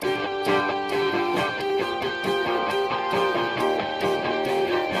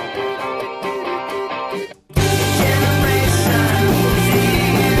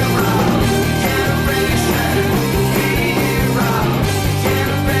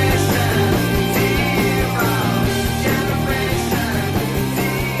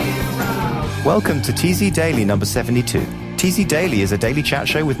Welcome to TZ Daily number 72. TZ Daily is a daily chat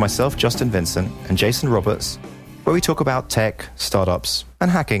show with myself, Justin Vincent, and Jason Roberts, where we talk about tech, startups, and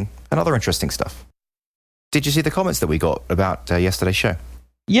hacking, and other interesting stuff. Did you see the comments that we got about yesterday's show?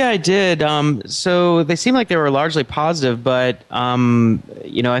 Yeah, I did. So they seem like they were largely positive, but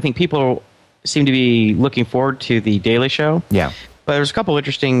I think people seem to be looking forward to the Daily Show. Yeah. But there's a couple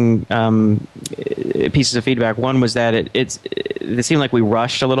interesting pieces of feedback. One was that it seemed like we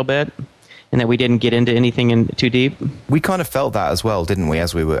rushed a little bit, and that we didn't get into anything too deep. We kind of felt that as well, didn't we,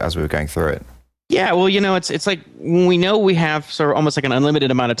 as we were going through it? Yeah, well, it's like we know we have sort of almost like an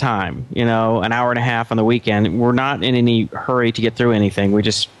unlimited amount of time, an hour and a half on the weekend. We're not in any hurry to get through anything. We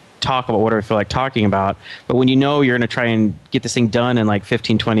just talk about whatever we feel like talking about. But when you know you're going to try and get this thing done in like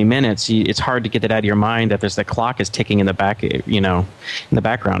 15, 20 minutes, it's hard to get that out of your mind that the clock is ticking in the back, in the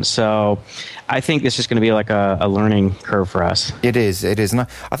background. So I think this is going to be like a learning curve for us. It is. And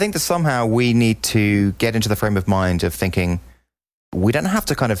I think that somehow we need to get into the frame of mind of thinking we don't have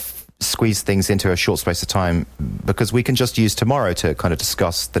to kind of squeeze things into a short space of time, because we can just use tomorrow to kind of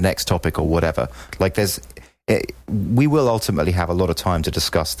discuss the next topic or whatever. Like we will ultimately have a lot of time to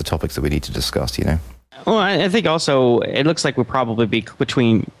discuss the topics that we need to discuss, Well, I think also it looks like we'll probably be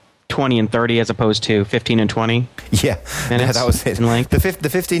between 20 and 30 as opposed to 15 and 20. Yeah, that was it. The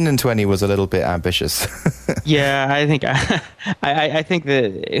 15 and 20 was a little bit ambitious. Yeah, I think I think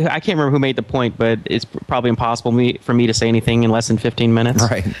that I can't remember who made the point, but it's probably impossible for me to say anything in less than 15 minutes.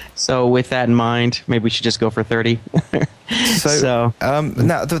 Right. So with that in mind, maybe we should just go for 30. So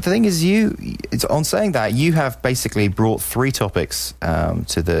now the thing is, on saying that, you have basically brought three topics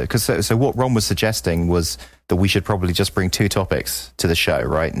so what Ron was suggesting was that we should probably just bring two topics to the show,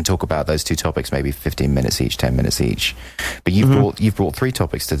 right, and talk about those two topics, maybe 15 minutes each, 10 minutes each. But you've brought three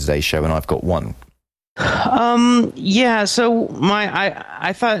topics to today's show, and I've got one. Yeah. So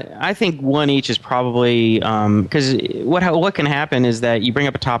I think one each is probably because what can happen is that you bring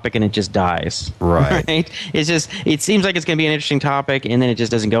up a topic and it just dies. Right. Right? It seems like it's going to be an interesting topic, and then it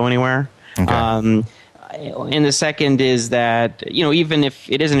just doesn't go anywhere. Okay. And the second is that, even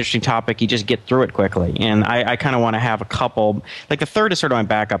if it is an interesting topic, you just get through it quickly. And I kind of want to have a couple. Like the third is sort of my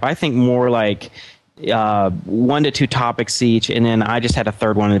backup. I think more like 1 to 2 topics each, and then I just had a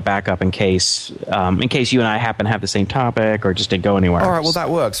third one in the backup in case you and I happen to have the same topic or just didn't go anywhere. All right, well that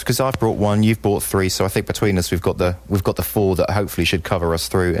works, because I've brought one, you've brought three, so I think between us we've got the four that hopefully should cover us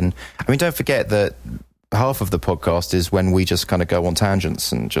through. And I mean, don't forget that half of the podcast is when we just kind of go on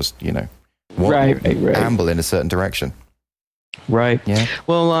tangents and just right. amble in a certain direction. Right. Yeah.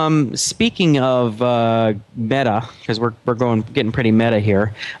 Well, speaking of meta, because we're getting pretty meta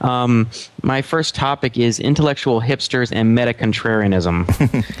here. My first topic is intellectual hipsters and meta contrarianism.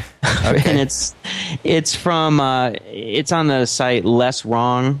 Okay. And it's on the site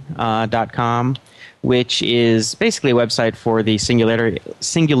lesswrong.com, which is basically a website for the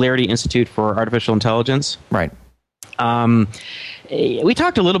Singularity Institute for Artificial Intelligence. Right. We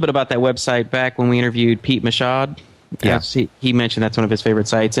talked a little bit about that website back when we interviewed Pete Machad. Yeah. He mentioned that's one of his favorite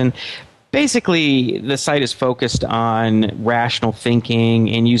sites. And basically, the site is focused on rational thinking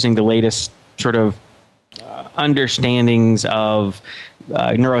and using the latest sort of understandings of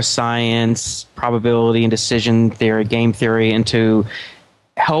neuroscience, probability and decision theory, game theory, into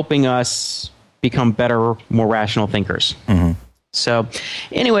helping us become better, more rational thinkers. Mm-hmm. So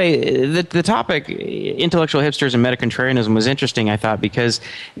anyway, the topic, intellectual hipsters and meta-contrarianism, was interesting, I thought, because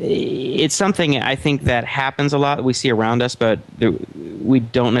it's something I think that happens a lot, that we see around us, but we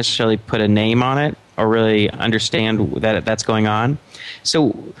don't necessarily put a name on it or really understand that that's going on.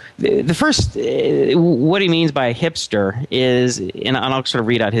 So the first, what he means by a hipster is, and I'll sort of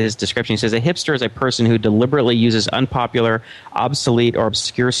read out his description. He says, a hipster is a person who deliberately uses unpopular, obsolete, or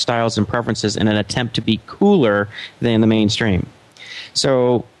obscure styles and preferences in an attempt to be cooler than the mainstream.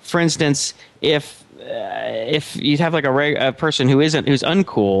 So, for instance, if you have like a person who's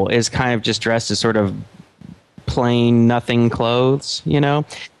uncool, is kind of just dressed as sort of plain nothing clothes,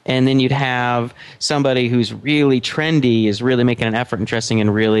 and then you'd have somebody who's really trendy, is really making an effort and dressing in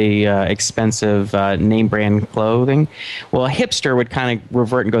really expensive name brand clothing. Well, a hipster would kind of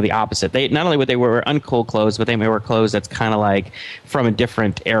revert and go the opposite. They not only would they wear uncool clothes, but they may wear clothes that's kind of like from a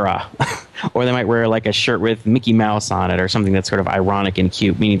different era. Or they might wear like a shirt with Mickey Mouse on it, or something that's sort of ironic and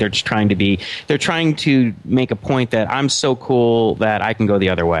cute, meaning they're trying to make a point that I'm so cool that I can go the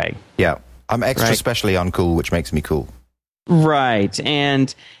other way. Yeah. I'm extra specially uncool, which makes me cool. Right.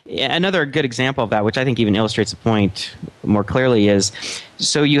 And another good example of that, which I think even illustrates the point more clearly, is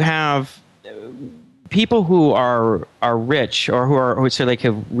so you have people who are rich or who so like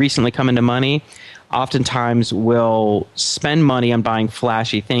have recently come into money oftentimes will spend money on buying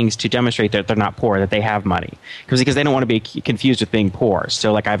flashy things to demonstrate that they're not poor, that they have money, because they don't want to be confused with being poor.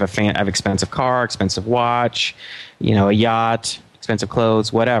 So like I have expensive car, expensive watch, a yacht, expensive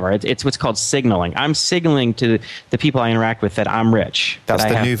clothes, whatever. It's what's called signaling. I'm signaling to the people I interact with that I'm rich. That's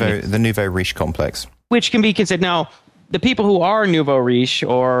the nouveau riche complex, which can be considered. Now, the people who are nouveau riche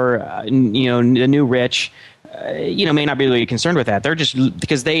or the new rich, may not be really concerned with that. They're just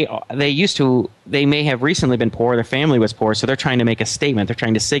because they may have recently been poor, their family was poor, so they're trying to make a statement. They're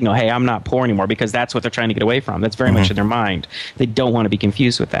trying to signal, hey, I'm not poor anymore, because that's what they're trying to get away from. That's very much in their mind. They don't want to be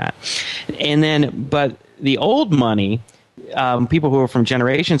confused with that. And then, but the old money, people who are from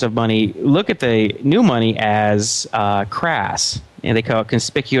generations of money look at the new money as crass, and they call it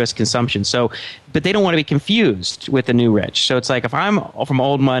conspicuous consumption. So, but they don't want to be confused with the new rich. So it's like if I'm from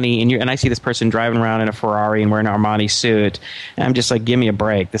old money and I see this person driving around in a Ferrari and wearing an Armani suit, and I'm just like, give me a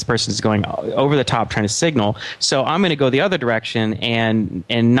break. This person's going over the top trying to signal. So I'm going to go the other direction and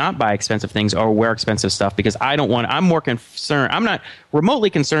not buy expensive things or wear expensive stuff, because I'm more concerned. I'm not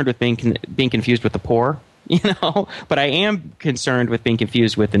remotely concerned with being confused with the poor, but I am concerned with being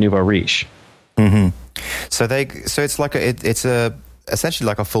confused with the nouveau riche. Mm-hmm. So it's like it's essentially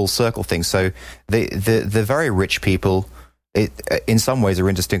like a full circle thing. So the very rich people, in some ways, are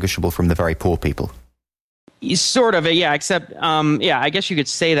indistinguishable from the very poor people. Sort of, yeah. Except, I guess you could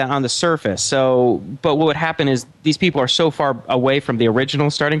say that on the surface. So, but what would happen is these people are so far away from the original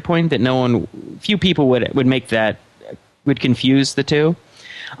starting point that few people would confuse the two.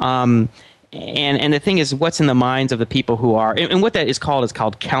 And the thing is, what's in the minds of the people who are, and what that is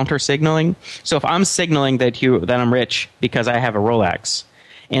called counter signaling. So if I'm signaling that I'm rich because I have a Rolex,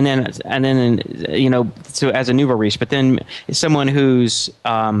 and then so as a nouveau riche, but then someone who's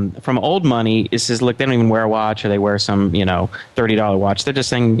from old money says, look, they don't even wear a watch, or they wear some $30 watch. They're just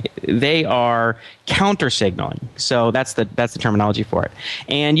saying they are counter signaling. So that's the terminology for it.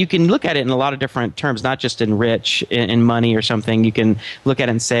 And you can look at it in a lot of different terms, not just in rich, in money or something. You can look at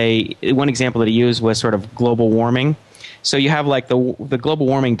it and say, one example that he used was sort of global warming. So you have like the global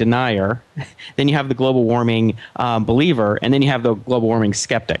warming denier, then you have the global warming believer, and then you have the global warming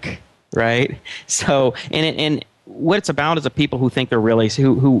skeptic, right? So and what it's about is the people who think they're really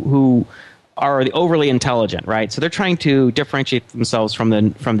who are the overly intelligent, right? So they're trying to differentiate themselves from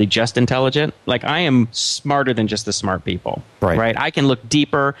the just intelligent. Like, I am smarter than just the smart people, right? I can look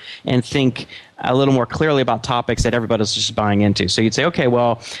deeper and think a little more clearly about topics that everybody's just buying into. So you'd say, okay,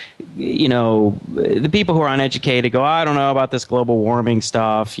 well, the people who are uneducated go, I don't know about this global warming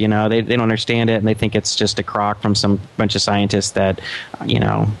stuff. They don't understand it, and they think it's just a crock from some bunch of scientists that,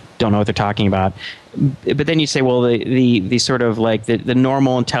 don't know what they're talking about. But then you say, well, the sort of like the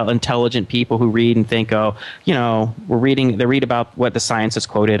normal intelligent people who read and think, they read about what the science is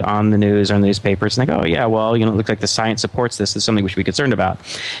quoted on the news or in the newspapers, and they go, oh, yeah, well, it looks like the science supports this. It's something we should be concerned about.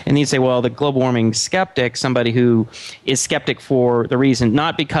 And then you say, well, the global warming skeptic, somebody who is skeptic for the reason,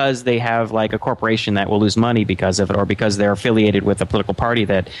 not because they have like a corporation that will lose money because of it, or because they're affiliated with a political party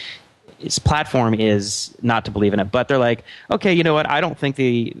that its platform is not to believe in it, but they're like, okay, you know what? I don't think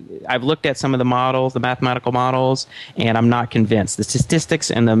I've looked at some of the models, the mathematical models, and I'm not convinced. The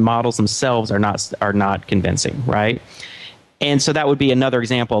statistics and the models themselves are not convincing, right? And so that would be another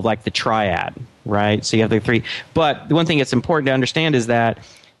example of like the triad, right? So you have the three. But the one thing that's important to understand is that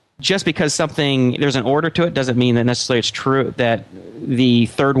just because there's an order to it doesn't mean that necessarily it's true, that the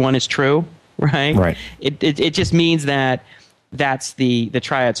third one is true, right? Right. It just means that that's the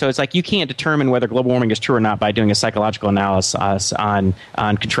triad. So it's like you can't determine whether global warming is true or not by doing a psychological analysis on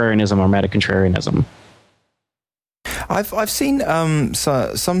contrarianism or meta-contrarianism. I've seen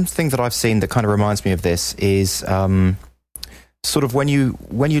something that I've seen that kind of reminds me of this is sort of when you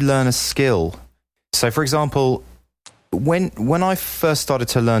learn a skill. So, for example, when I first started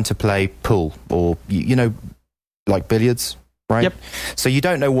to learn to play pool, or like billiards, right? Yep. So you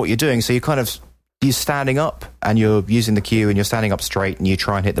don't know what you're doing, so you're standing up and you're using the cue and you're standing up straight and you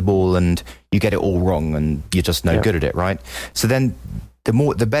try and hit the ball and you get it all wrong and you're just no good at it, right? So then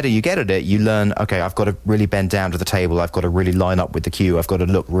the better you get at it, you learn, okay, I've got to really bend down to the table, I've got to really line up with the cue, I've got to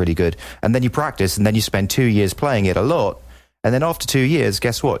look really good. And then you practice, and then you spend 2 years playing it a lot. And then after 2 years,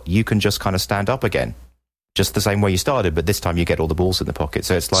 guess what? You can just kind of stand up again. Just the same way you started, but this time you get all the balls in the pocket.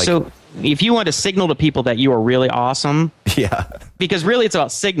 So it's like... So if you want to signal to people that you are really awesome... Yeah. Because really it's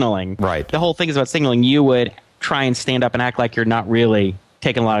about signaling. Right. The whole thing is about signaling. You would try and stand up and act like you're not really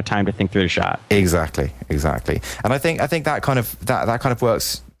taking a lot of time to think through the shot. Exactly. And I think that kind of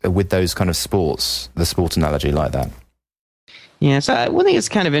works with those kind of sports, the sport analogy like that. Yeah, so one thing that's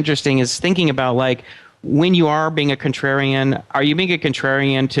kind of interesting is thinking about like when you are being a contrarian, are you being a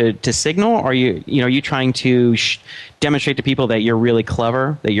contrarian to signal? Or are you trying to demonstrate to people that you're really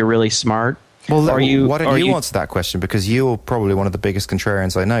clever, that you're really smart? Well, why don't you answer that question? Because you're probably one of the biggest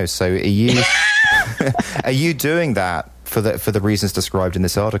contrarians I know. So are you are you doing that for the reasons described in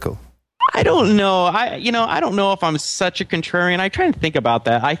this article? I don't know. I don't know if I'm such a contrarian. I try and think about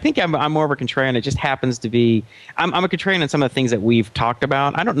that. I think I'm more of a contrarian. It just happens to be I'm a contrarian in some of the things that we've talked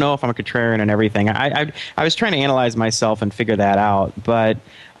about. I don't know if I'm a contrarian in everything. I was trying to analyze myself and figure that out, but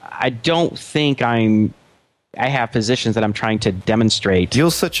I don't think I have positions that I'm trying to demonstrate.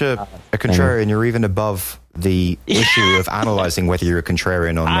 You're such a contrarian. You're even above the issue of analyzing whether you're a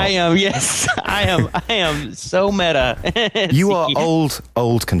contrarian or not. I am, yes. I am so meta. You are old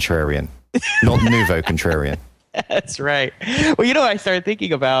contrarian, not nouveau contrarian. That's right. Well, what I started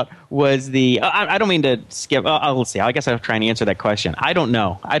thinking about was I don't mean to skip. Let's see. I guess I'll try and answer that question. I don't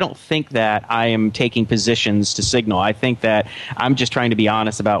know. I don't think that I am taking positions to signal. I think that I'm just trying to be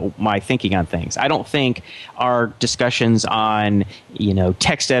honest about my thinking on things. I don't think our discussions on,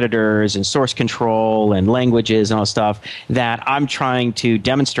 text editors and source control and languages and all stuff that I'm trying to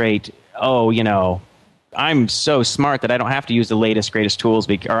demonstrate, I'm so smart that I don't have to use the latest, greatest tools,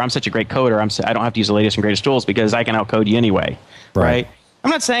 or I'm such a great coder, I don't have to use the latest and greatest tools because I can outcode you anyway, right? I'm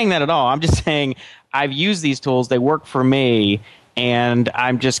not saying that at all. I'm just saying I've used these tools, they work for me, and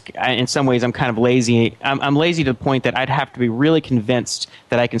in some ways, I'm kind of lazy. I'm lazy to the point that I'd have to be really convinced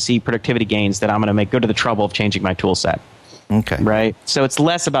that I can see productivity gains that I'm going to go to the trouble of changing my tool set. Okay. Right? So it's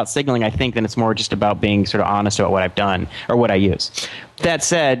less about signaling, I think, than it's more just about being sort of honest about what I've done or what I use. That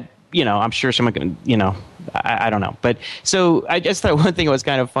said, I'm sure someone can, I don't know. But so I just thought one thing that was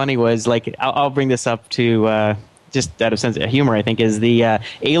kind of funny was like, I'll bring this up to just out of sense of humor, I think, is the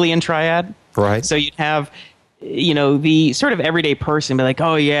alien triad. Right. So you'd have, the sort of everyday person be like,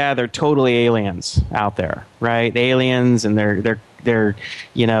 oh, yeah, they're totally aliens out there, right? The aliens and they're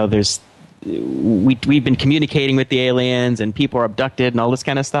there's we've been communicating with the aliens and people are abducted and all this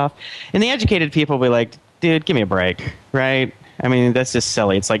kind of stuff. And the educated people will be like, dude, give me a break, right? I mean, that's just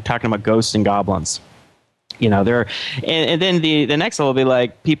silly. It's like talking about ghosts and goblins. And then the next level will be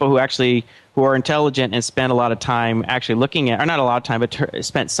like people who are intelligent and spend a lot of time actually looking at, or not a lot of time, but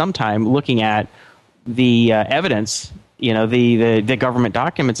spent some time looking at the evidence, the government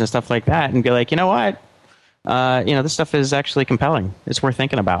documents and stuff like that, and be like, you know what, this stuff is actually compelling. It's worth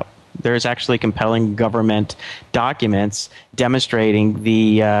thinking about. There's actually compelling government documents demonstrating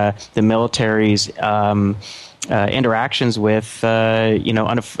the military's interactions with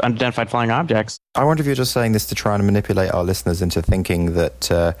unidentified flying objects. I wonder if you're just saying this to try and manipulate our listeners into thinking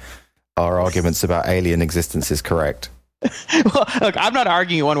that our arguments about alien existence is correct. Well, look, I'm not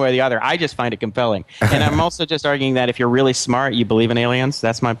arguing one way or the other. I just find it compelling. And I'm also just arguing that if you're really smart, you believe in aliens.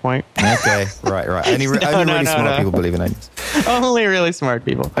 That's my point. Okay, right. Only really smart people believe in aliens. Only really smart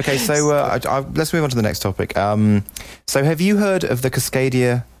people. Okay, so let's move on to the next topic. So have you heard of the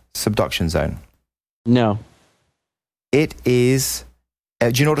Cascadia subduction zone? No. It is...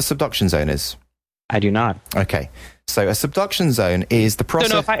 do you know what a subduction zone is? I do not. Okay. So a subduction zone is the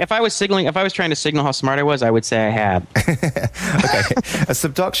process... No, if I was trying to signal how smart I was, I would say I had. Okay. A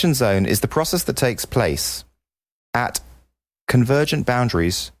subduction zone is the process that takes place at convergent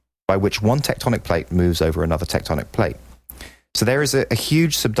boundaries by which one tectonic plate moves over another tectonic plate. So there is a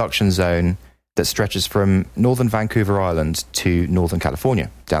huge subduction zone that stretches from northern Vancouver Island to northern California,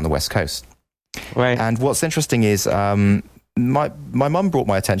 down the west coast. Right. And what's interesting is... My mum brought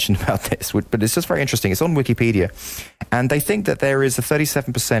my attention about this, but it's just very interesting. It's on Wikipedia, and they think that there is a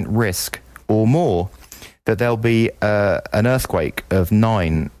 37% risk or more that there'll be an earthquake of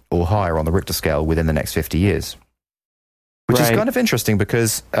 9 or higher on the Richter scale within the next 50 years. Which is kind of interesting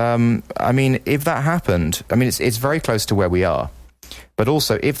because, if that happened, it's very close to where we are. But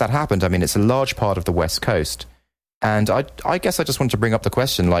also, if that happened, it's a large part of the West Coast. And I guess I just wanted to bring up the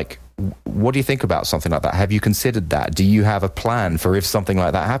question, like, what do you think about something like that? Have you considered that? Do you have a plan for if something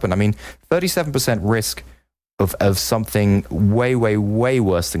like that happened? 37% risk of something way, way, way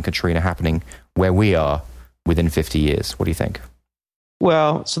worse than Katrina happening where we are within 50 years. What do you think?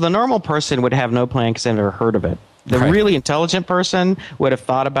 Well, so the normal person would have no plan because they've never heard of it. The really intelligent person would have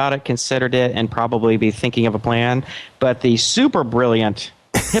thought about it, considered it, and probably be thinking of a plan. But the super brilliant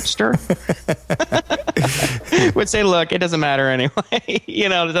hipster would say, look, it doesn't matter anyway.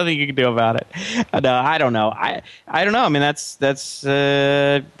 There's nothing you can do about it. No, I don't know. I don't know.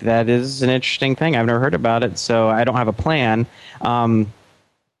 That is an interesting thing. I've never heard about it, so I don't have a plan.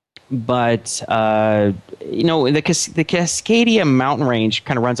 But the Cascadia mountain range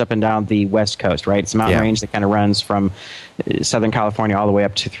kind of runs up and down the west coast, right? It's a mountain range that kind of runs from Southern California all the way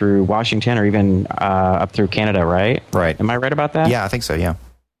up to through Washington, or even up through Canada, right? Right. Am I right about that? Yeah, I think so. Yeah.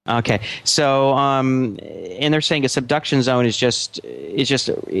 Okay, so and they're saying a subduction zone is just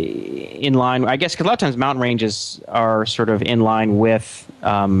in line. I guess because a lot of times mountain ranges are sort of in line with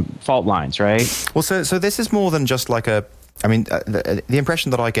fault lines, right? Well, so this is more than just like a. I mean, the impression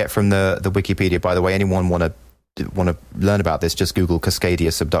that I get from the Wikipedia. By the way, anyone want to learn about this? Just Google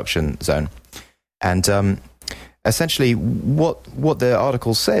Cascadia subduction zone, and essentially what the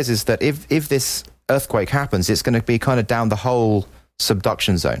article says is that if this earthquake happens, it's going to be kind of down the whole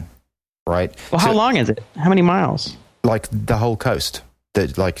subduction zone, right? Well, how long is it? How many miles? Like the whole coast.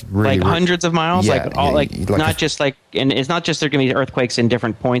 Really, hundreds of miles, yeah, not just like, and it's not just there going to be earthquakes in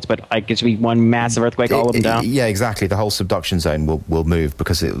different points, but like it's going to be one massive earthquake, all of them down. Yeah, exactly. The whole subduction zone will move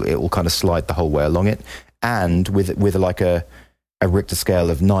because it will kind of slide the whole way along it, and with like a Richter scale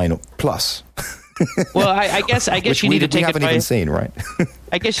of 9 plus. Well, I guess you need to take advice. We haven't even seen, right?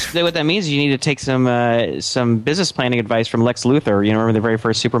 I guess what that means is you need to take some business planning advice from Lex Luthor. You know, remember the very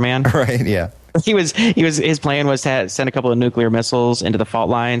first Superman? Right. Yeah. His plan was to send a couple of nuclear missiles into the fault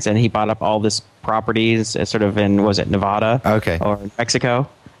lines, and he bought up all this properties, sort of in Nevada, or Mexico.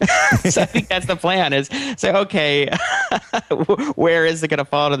 So I think that's the plan: is say, okay, where is it going to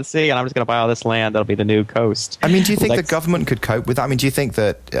fall to the sea? And I'm just going to buy all this land. That'll be the new coast. I mean, do you think the government could cope with that? I mean, do you think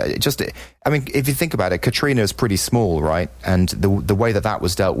that if you think about it, Katrina is pretty small, right? And the way that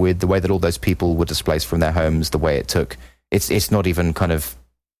was dealt with, the way that all those people were displaced from their homes, the way it took, it's not even kind of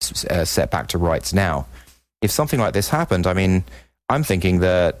set back to rights now. If something like this happened, I mean, I'm thinking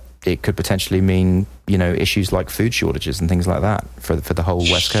that it could potentially mean, issues like food shortages and things like that for the whole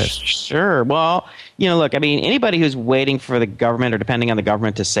West Coast. Sure. Well, look, I mean, anybody who's waiting for the government or depending on the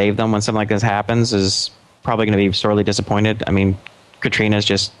government to save them when something like this happens is probably going to be sorely disappointed. I mean, Katrina is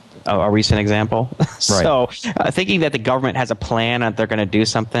just a recent example. Right. So thinking that the government has a plan and they're going to do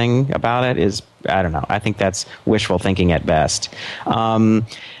something about it is, I don't know. I think that's wishful thinking at best.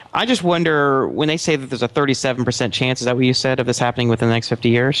 I just wonder, when they say that there's a 37% chance, is that what you said, of this happening within the next 50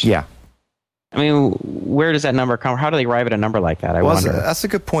 years? Yeah. I mean, where does that number come? How do they arrive at a number like that? I wonder. That's a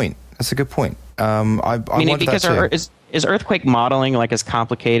good point. I mean, because is earthquake modeling like as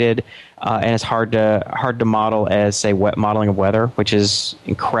complicated and as hard to model as, say, modeling of weather, which is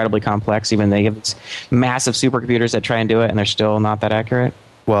incredibly complex. Even they have these massive supercomputers that try and do it, and they're still not that accurate.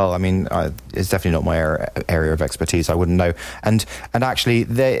 Well, I mean, it's definitely not my area of expertise. I wouldn't know. And actually,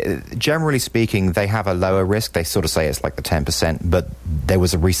 generally speaking, they have a lower risk. They sort of say it's like the 10%, but there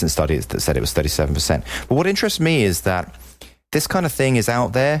was a recent study that said it was 37%. But what interests me is that this kind of thing is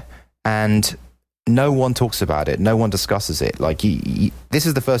out there, and no one talks about it. No one discusses it. Like, this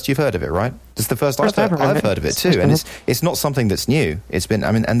is the first you've heard of it, right? This is the first I've heard of it too. And it's not something that's new. It's been,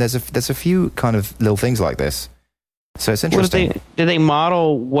 I mean, and there's a few kind of little things like this. So it's interesting. Did they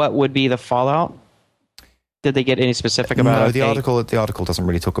model what would be the fallout? Did they get any specific about it? No, the article doesn't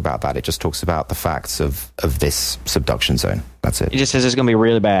really talk about that. It just talks about the facts of this subduction zone. That's it. It just says it's going to be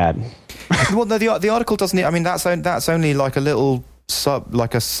really bad. Well, no, the article doesn't. I mean, that's only like a little sub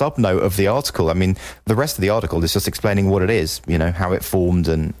note of the article. I mean, the rest of the article is just explaining what it is, how it formed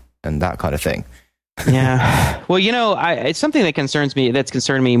and that kind of thing. Yeah. Well, it's something that concerns me. That's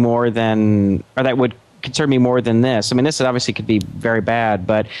concerned me more than, or that would concern me more than this. I mean, this obviously could be very bad,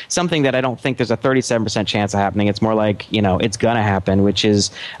 but something that I don't think there's a 37% chance of happening. It's more like, it's going to happen, which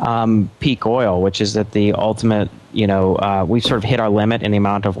is peak oil, which is that the ultimate, we've sort of hit our limit in the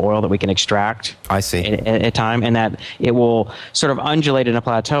amount of oil that we can extract. I see. At a time, and that it will sort of undulate in a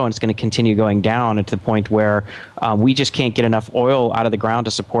plateau, and it's going to continue going down to the point where we just can't get enough oil out of the ground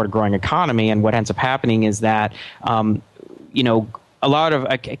to support a growing economy. And what ends up happening is that, a lot of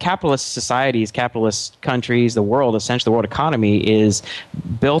capitalist societies, capitalist countries, the world, essentially the world economy is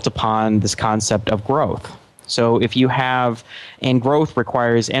built upon this concept of growth. So if you have, and growth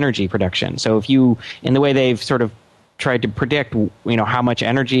requires energy production. So if you, in the way they've sort of tried to predict, how much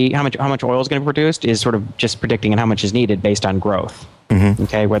energy, how much oil is going to be produced is sort of just predicting and how much is needed based on growth. Mm-hmm.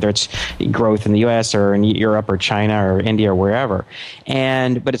 Okay, whether it's growth in the U.S. or in Europe or China or India or wherever,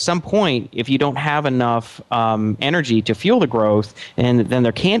 but at some point, if you don't have enough energy to fuel the growth, and then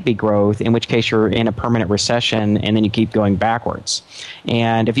there can't be growth, in which case you're in a permanent recession, and then you keep going backwards.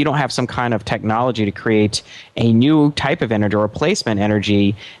 And if you don't have some kind of technology to create a new type of energy or replacement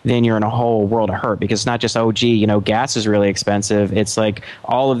energy, then you're in a whole world of hurt, because it's not just gas is really expensive. It's like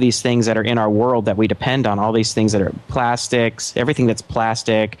all of these things that are in our world that we depend on, all these things that are plastics, everything that's it's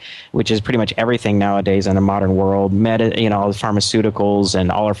plastic, which is pretty much everything nowadays in a modern world. All the pharmaceuticals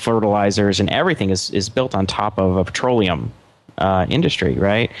and all our fertilizers and everything is built on top of a petroleum industry,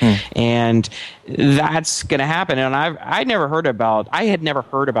 right? And that's going to happen. And I had never heard about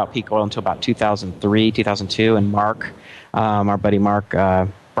peak oil until about 2003, 2002, and our buddy Mark,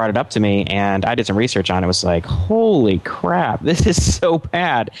 brought it up to me, and I did some research on it. It was like, holy crap, this is so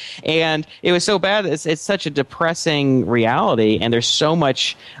bad. And it was so bad that it's such a depressing reality, and there's so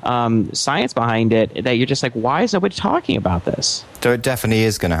much science behind it that you're just like, why is nobody talking about this? So it definitely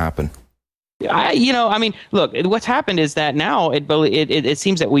is going to happen. Look, what's happened is that now it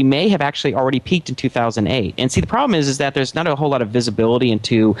seems that we may have actually already peaked in 2008. And see, the problem is that there's not a whole lot of visibility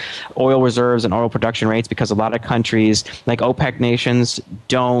into oil reserves and oil production rates because a lot of countries, like OPEC nations,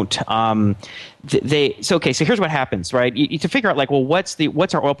 don't. So here's what happens, right? To figure out, like, well, what's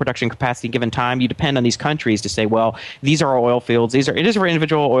our oil production capacity given time? You depend on these countries to say, well, these are our oil fields. It is for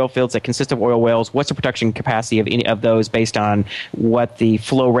individual oil fields that consist of oil wells. What's the production capacity of any of those based on what the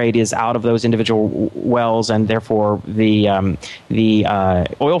flow rate is out of those individual wells, and therefore the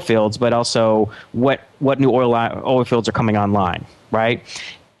oil fields, but also what new oil fields are coming online, right?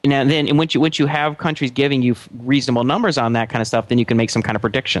 Now, then, once you have countries giving you reasonable numbers on that kind of stuff, then you can make some kind of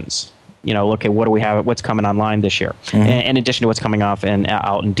predictions. Okay, what do we have? What's coming online this year? In addition to what's coming off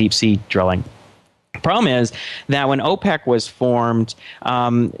out in deep sea drilling. The problem is that when OPEC was formed,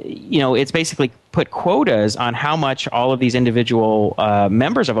 it's basically put quotas on how much all of these individual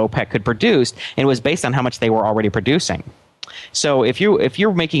members of OPEC could produce, and it was based on how much they were already producing. So if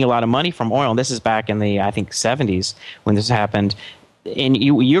you're making a lot of money from oil, and this is back in the, I think, 70s when this happened, and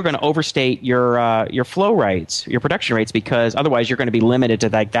you're going to overstate your flow rates, your production rates, because otherwise you're going to be limited to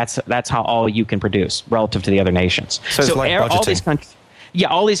that's how all you can produce relative to the other nations. So it's like budgeting.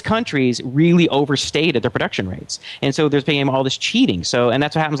 All these countries really overstated their production rates, and so there's became all this cheating. And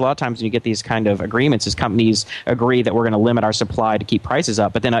that's what happens a lot of times when you get these kind of agreements. Is companies agree that we're going to limit our supply to keep prices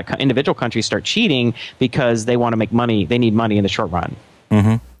up, but then individual countries start cheating because they want to make money. They need money in the short run.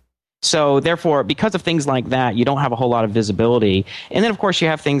 Mm-hmm. So therefore, because of things like that, you don't have a whole lot of visibility. And then, of course, you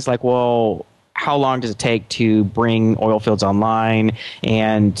have things like, well, how long does it take to bring oil fields online,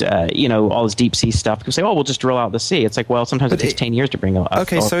 and all this deep sea stuff? People say, oh, we'll just drill out the sea. It's like, well, sometimes it takes 10 years to bring oil.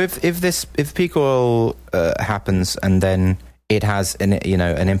 Okay, so if peak oil happens and then it has an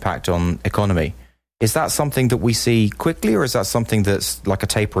impact on economy, is that something that we see quickly, or is that something that's like a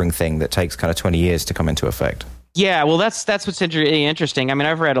tapering thing that takes kind of 20 years to come into effect? Yeah, well, that's what's really interesting. I mean,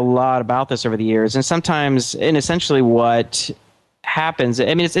 I've read a lot about this over the years, and essentially what happens.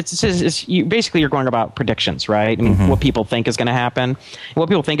 I mean, it's you're going about predictions, right? I mean, what people think is going to happen. And what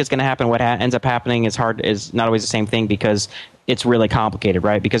people think is going to happen, what ends up happening is not always the same thing, because it's really complicated,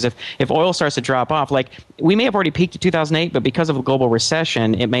 right? Because if oil starts to drop off, like we may have already peaked in 2008, but because of a global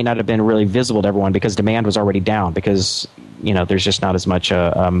recession, it may not have been really visible to everyone because demand was already down because there's just not as much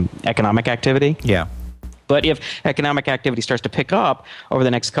economic activity. Yeah. But if economic activity starts to pick up over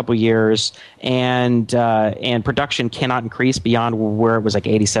the next couple of years, and production cannot increase beyond where it was like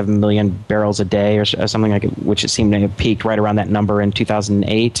 87 million barrels a day or something like it, which it seemed to have peaked right around that number in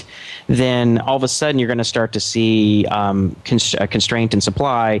 2008, then all of a sudden you're going to start to see a constraint in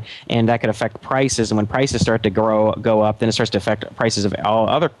supply, and that could affect prices. And when prices start to go up, then it starts to affect prices of all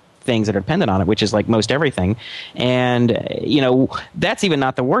other things that are dependent on it, which is like most everything. And that's even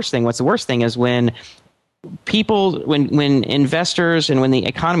not the worst thing. What's the worst thing is when investors and when the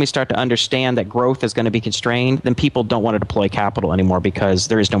economy start to understand that growth is going to be constrained, then people don't want to deploy capital anymore because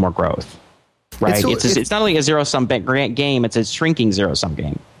there is no more growth. Right? It's not only a zero-sum game, it's a shrinking zero-sum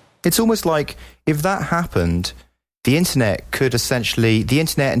game. It's almost like if that happened, the internet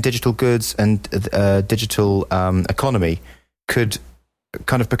and digital goods and digital economy could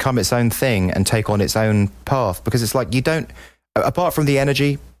kind of become its own thing and take on its own path, because it's like you don't, apart from the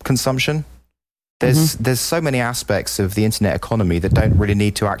energy consumption, there's so many aspects of the internet economy that don't really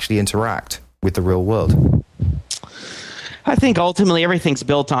need to actually interact with the real world. I think ultimately everything's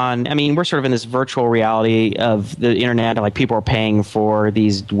built on, we're sort of in this virtual reality of the internet, like people are paying for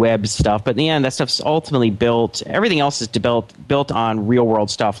these web stuff, but in the end, that stuff's ultimately everything else is built on real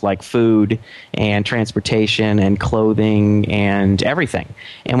world stuff like food and transportation and clothing and everything.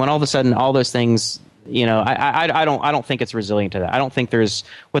 And when all of a sudden all those things, I don't think it's resilient to that. I don't think there's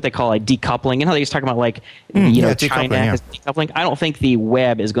what they call a decoupling. You know, they used to talk about China has decoupling. I don't think the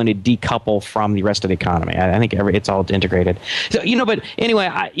web is going to decouple from the rest of the economy. I think it's all integrated. So but anyway,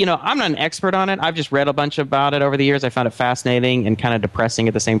 I'm not an expert on it. I've just read a bunch about it over the years. I found it fascinating and kind of depressing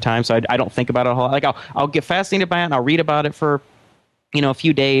at the same time. So I don't think about it a whole lot. Like I'll get fascinated by it and I'll read about it for a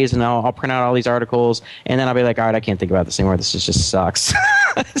few days, and I'll print out all these articles, and then I'll be like, all right, I can't think about this anymore. This just sucks.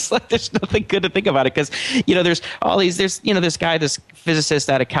 It's like there's nothing good to think about it because there's all these this physicist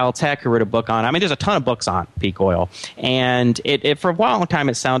out of Caltech who wrote a book on. I mean, there's a ton of books on peak oil, and it for a long time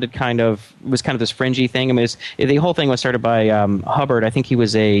it sounded kind of this fringy thing. I mean, the whole thing was started by Hubbard. I think he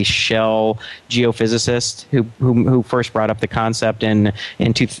was a Shell geophysicist who first brought up the concept in the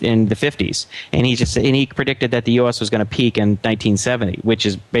 50s, and he predicted that the U.S. was going to peak in 1970, which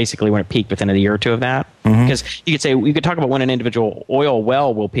is basically when it peaked within a year or two of that. Because you could talk about when an individual oil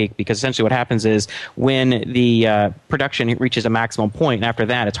well will peak, because essentially what happens is when the production reaches a maximum point, and after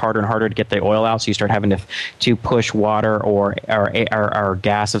that it's harder and harder to get the oil out, so you start having to push water or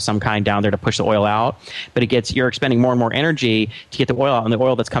gas of some kind down there to push the oil out. But you're expending more and more energy to get the oil out, and the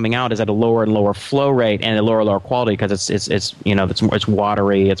oil that's coming out is at a lower and lower flow rate and a lower and lower quality because it's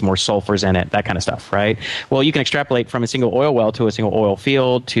watery, it's more sulfurs in it, that kind of stuff, right? Well, you can extrapolate from a single oil well to a single oil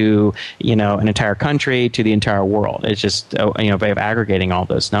field to an entire country to the entire world. It's just a way of aggregating all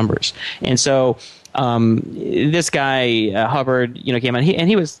those numbers. And so this guy Hubbard, came on, and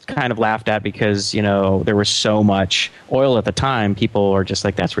he was kind of laughed at because there was so much oil at the time. People are just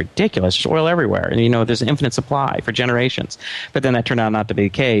like, that's ridiculous. There's oil everywhere, and there's an infinite supply for generations. But then that turned out not to be the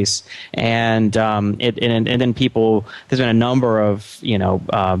case, and then there's been a number of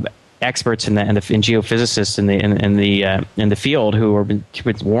experts and geophysicists in the field who have been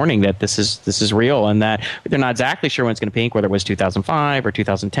warning that this is real, and that they're not exactly sure when it's going to peak, whether it was 2005 or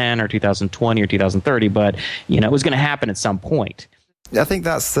 2010 or 2020 or 2030, but it was going to happen at some point. I think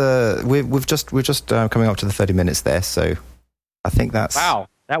that's we're just coming up to the 30 minutes there, so I think that's wow.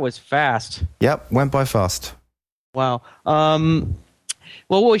 That was fast. Yep, went by fast. Wow.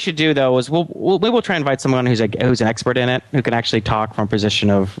 Well, what we should do though is we'll try and invite someone who's an expert in it, who can actually talk from a position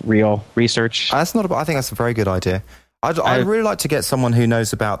of real research. I think that's a very good idea. I'd really like to get someone who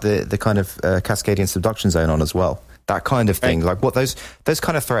knows about the kind of Cascadian subduction zone on as well. That kind of thing, like what those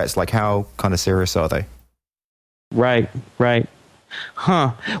kind of threats, like how kind of serious are they? Right.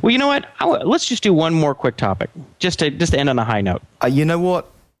 Huh. Well, you know what? Let's just do one more quick topic, just to end on a high note. You know what?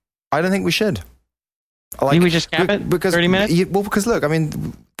 I don't think we should. Maybe we just cap it? Because 30 minutes? Because look, I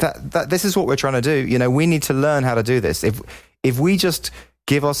mean, that this is what we're trying to do. We need to learn how to do this. If we just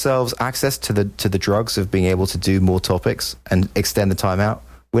give ourselves access to the drugs of being able to do more topics and extend the time out,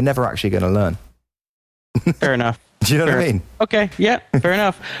 we're never actually going to learn. Fair enough. Do you know what I mean? Okay, yeah, fair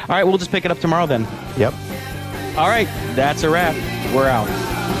enough. All right, we'll just pick it up tomorrow then. Yep. All right, that's a wrap. We're out.